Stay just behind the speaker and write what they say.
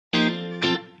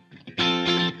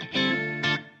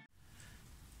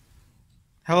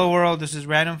Hello world, this is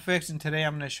RandomFIX, and today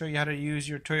I'm going to show you how to use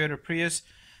your Toyota Prius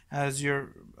as your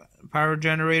power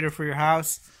generator for your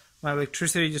house. My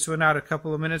electricity just went out a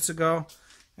couple of minutes ago,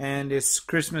 and it's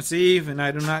Christmas Eve, and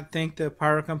I do not think the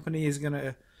power company is going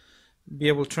to be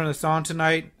able to turn this on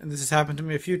tonight, and this has happened to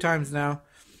me a few times now.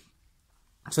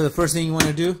 So the first thing you want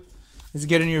to do is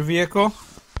get in your vehicle,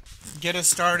 get it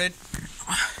started.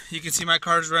 You can see my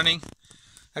car's running.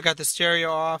 I got the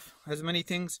stereo off, as many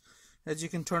things as you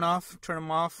can turn them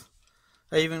off.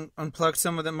 I even unplugged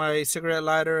some of my cigarette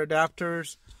lighter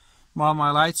adapters while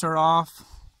my lights are off.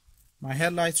 My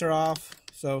headlights are off,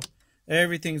 so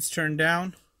everything's turned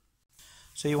down.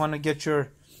 So you want to get your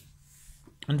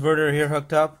inverter here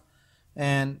hooked up,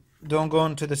 and don't go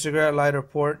into the cigarette lighter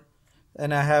port.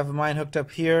 And I have mine hooked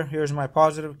up here. Here's my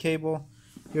positive cable.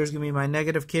 Here's going to be my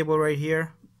negative cable right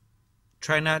here.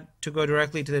 Try not to go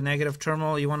directly to the negative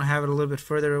terminal. You want to have it a little bit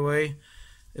further away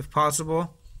if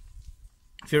possible.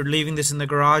 If you're leaving this in the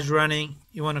garage running,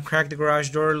 you want to crack the garage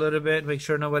door a little bit. Make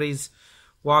sure nobody's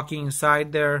walking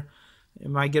inside there. It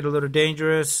might get a little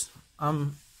dangerous.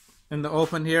 I'm in the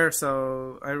open here,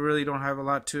 so I really don't have a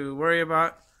lot to worry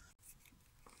about.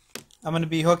 I'm going to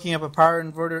be hooking up a power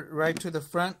inverter right to the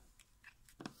front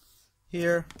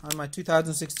here on my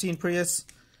 2016 Prius.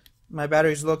 My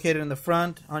battery is located in the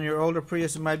front. On your older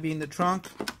Prius, it might be in the trunk.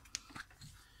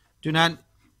 Do not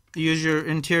use your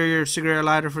interior cigarette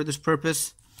lighter for this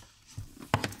purpose.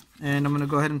 And I'm going to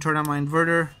go ahead and turn on my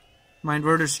inverter. My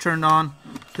inverter's turned on.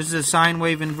 This is a sine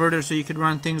wave inverter, so you could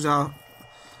run things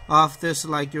off this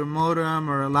like your modem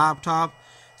or a laptop.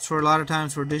 It's for a lot of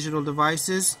times for digital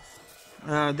devices.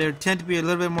 They tend to be a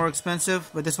little bit more expensive,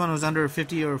 but this one was under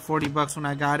 50 or 40 bucks when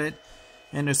I got it,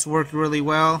 and it's worked really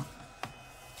well.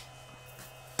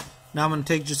 Now I'm going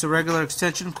to take just a regular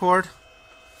extension cord,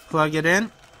 plug it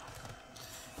in,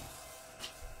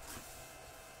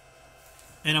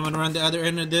 and I'm going to run the other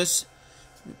end of this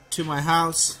to my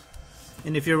house.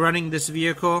 And if you're running this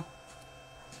vehicle,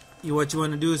 what you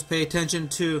want to do is pay attention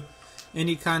to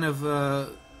any kind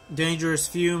of dangerous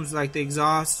fumes like the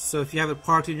exhaust. So if you have it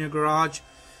parked in your garage,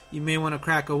 you may want to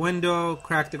crack a window,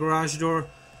 crack the garage door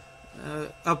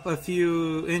up a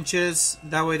few inches.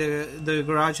 That way the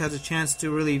garage has a chance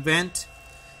to really vent.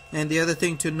 And the other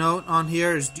thing to note on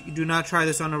here is do not try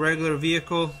this on a regular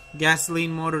vehicle.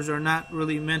 Gasoline motors are not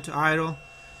really meant to idle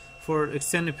for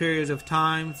extended periods of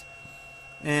time.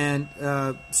 And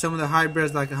some of the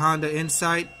hybrids like a Honda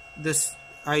Insight, this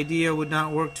idea would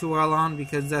not work too well on,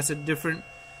 because that's a different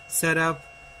setup.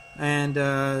 And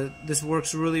this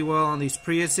works really well on these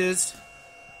Priuses.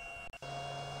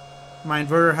 My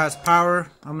inverter has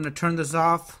power. I'm going to turn this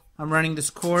off. I'm running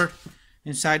this cord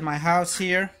inside my house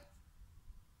here.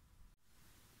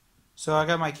 So I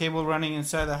got my cable running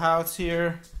inside the house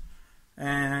here,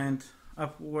 and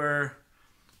up where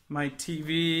my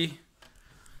TV,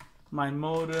 my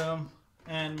modem,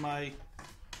 and my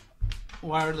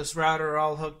wireless router are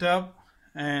all hooked up.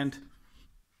 And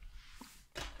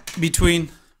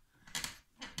between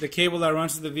the cable that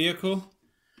runs to the vehicle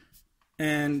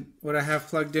and what I have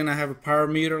plugged in, I have a power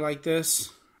meter like this.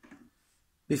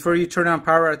 Before you turn on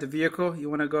power at the vehicle, you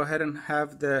want to go ahead and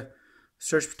have the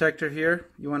surge protector here.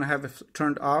 You want to have it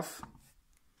turned off.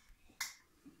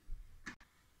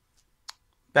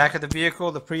 Back at the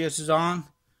vehicle, the Prius is on.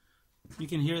 You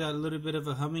can hear that little bit of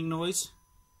a humming noise.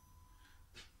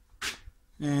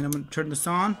 And I'm going to turn this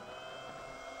on.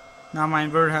 Now my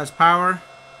inverter has power.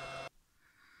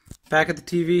 Back at the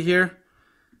TV here,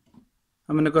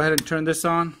 I'm going to go ahead and turn this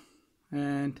on,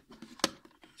 and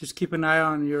just keep an eye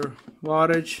on your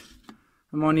wattage.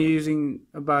 I'm only using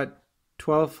about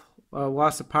 12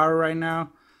 watts of power right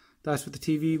now. That's with the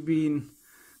TV being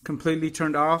completely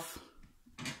turned off.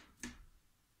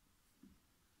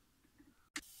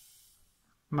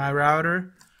 My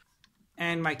router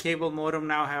and my cable modem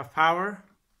now have power.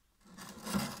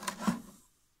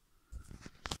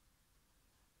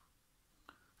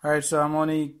 Alright, so I'm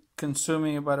only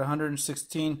consuming about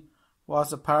 116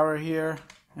 watts of power here,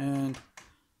 and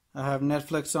I have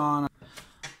Netflix on.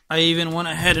 I even went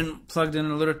ahead and plugged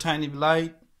in a little tiny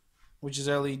light, which is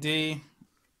LED.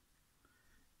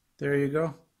 There you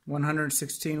go,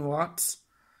 116 watts,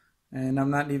 and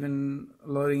I'm not even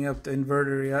loading up the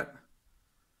inverter yet.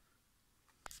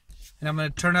 And I'm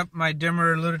going to turn up my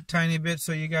dimmer a little tiny bit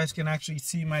so you guys can actually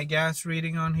see my gas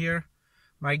reading on here.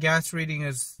 My gas reading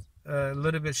is a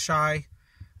little bit shy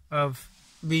of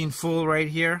being full right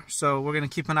here, so we're going to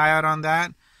keep an eye out on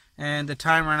that. And the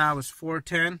time right now is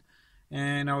 4:10,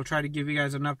 and I'll try to give you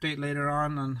guys an update later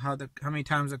on how many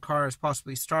times the car has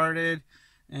possibly started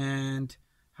and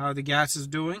how the gas is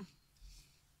doing.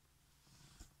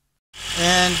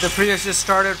 And the Prius just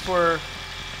started for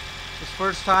its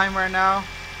first time right now.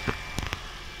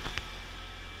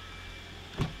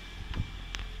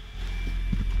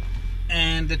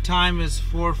 And the time is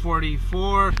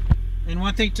 4:44. And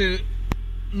one thing to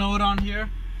note on here,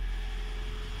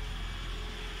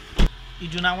 you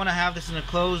do not want to have this in a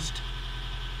closed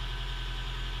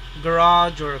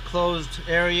garage or a closed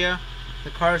area. The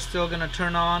car is still going to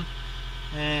turn on,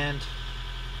 and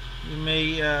you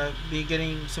may be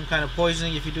getting some kind of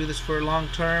poisoning if you do this for a long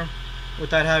term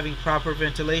without having proper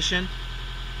ventilation.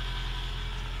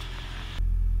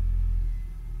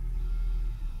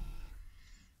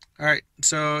 Alright,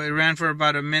 so it ran for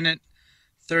about a minute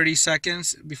 30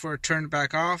 seconds before it turned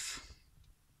back off.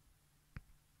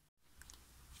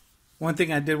 One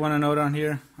thing I did want to note on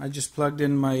here, I just plugged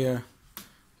in my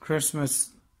Christmas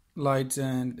lights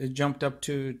and it jumped up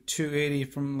to 280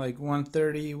 from like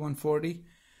 130, 140.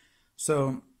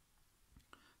 So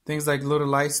things like little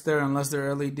lights there, unless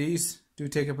they're LEDs, do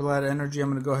take up a lot of energy. I'm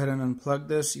going to go ahead and unplug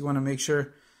this. You want to make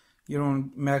sure you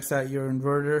don't max out your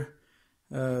inverter,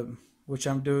 which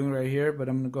I'm doing right here, but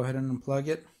I'm going to go ahead and unplug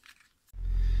it.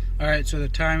 Alright, so the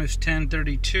time is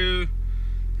 10:32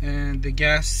 and the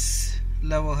gas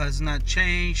level has not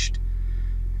changed,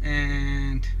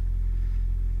 and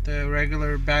the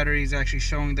regular battery is actually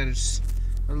showing that it's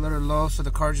a little low, so the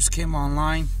car just came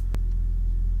online.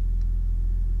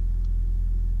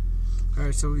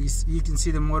 Alright, so you can see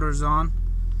the motor's on,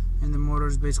 and the motor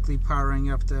is basically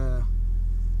powering up the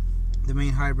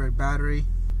main hybrid battery.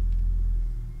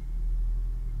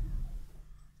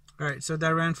 Alright, so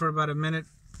that ran for about a minute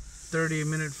 30, a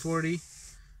minute 40,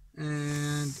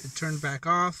 and it turned back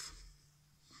off.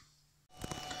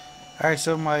 Alright,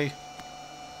 so my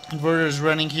inverter is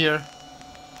running here.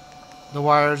 The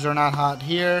wires are not hot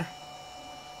here.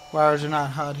 Wires are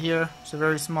not hot here. It's a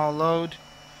very small load.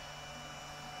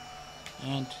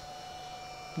 And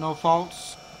no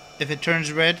faults. If it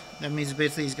turns red, that means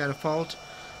basically it's got a fault.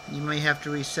 You may have to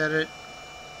reset it.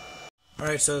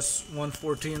 Alright, so it's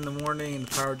 1:14 in the morning and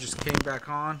the power just came back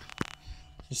on.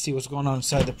 Let's see what's going on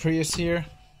inside the Prius here.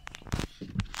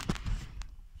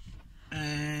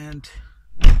 And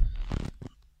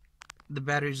the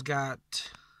battery's got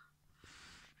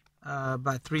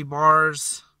about 3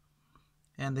 bars,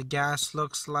 and the gas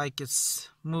looks like it's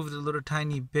moved a little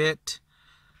tiny bit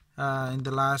in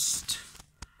the last,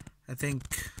 I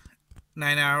think,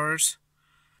 9 hours,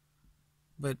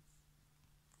 but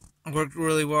it worked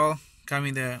really well, got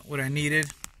me what I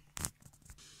needed.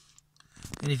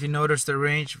 And if you notice, the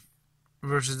range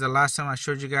versus the last time I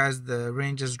showed you guys, the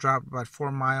range has dropped about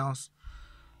 4 miles.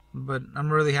 But I'm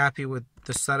really happy with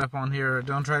the setup on here.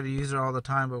 Don't try to use it all the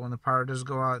time, but when the power does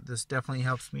go out, this definitely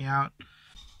helps me out.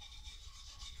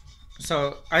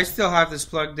 So I still have this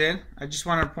plugged in. I just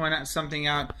want to point out something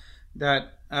out,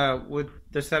 that with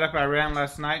the setup I ran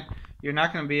last night, you're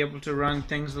not going to be able to run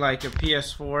things like a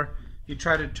PS4. If you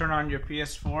try to turn on your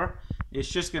PS4, it's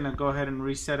just going to go ahead and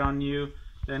reset on you.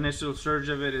 The initial surge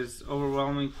of it is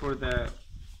overwhelming for the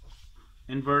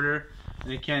inverter,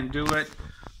 and it can't do it.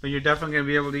 But you're definitely going to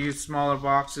be able to use smaller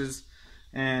boxes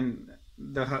and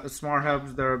the smart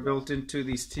hubs that are built into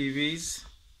these TVs.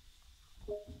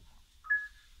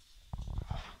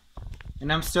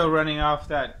 And I'm still running off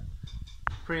that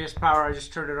Prius power. I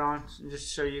just turned it on just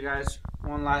to show you guys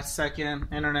one last second.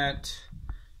 Internet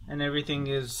and everything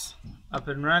is up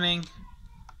and running.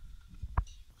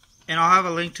 And I'll have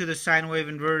a link to the sine wave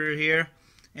inverter here,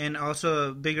 and also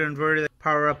a bigger inverter that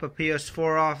power up a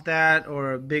PS4 off that,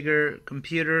 or a bigger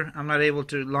computer. I'm not able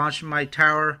to launch my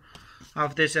tower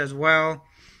off this as well.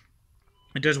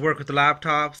 It does work with the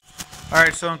laptops.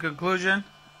 Alright, so in conclusion,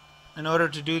 in order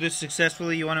to do this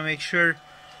successfully, you want to make sure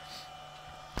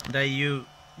that you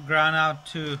ground out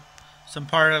to some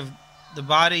part of the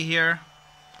body here,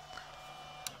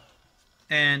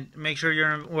 and make sure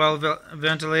you're in a well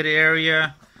ventilated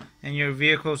area and your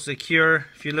vehicle is secure.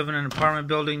 If you live in an apartment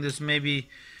building, this may be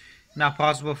not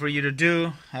possible for you to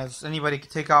do, as anybody can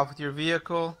take off with your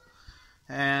vehicle.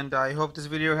 And I hope this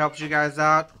video helps you guys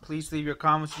out. Please leave your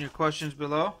comments and your questions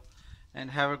below,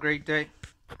 and have a great day.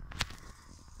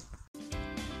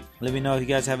 Let me know if you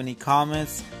guys have any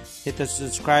comments. Hit the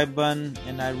subscribe button,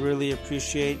 and I really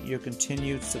appreciate your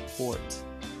continued support.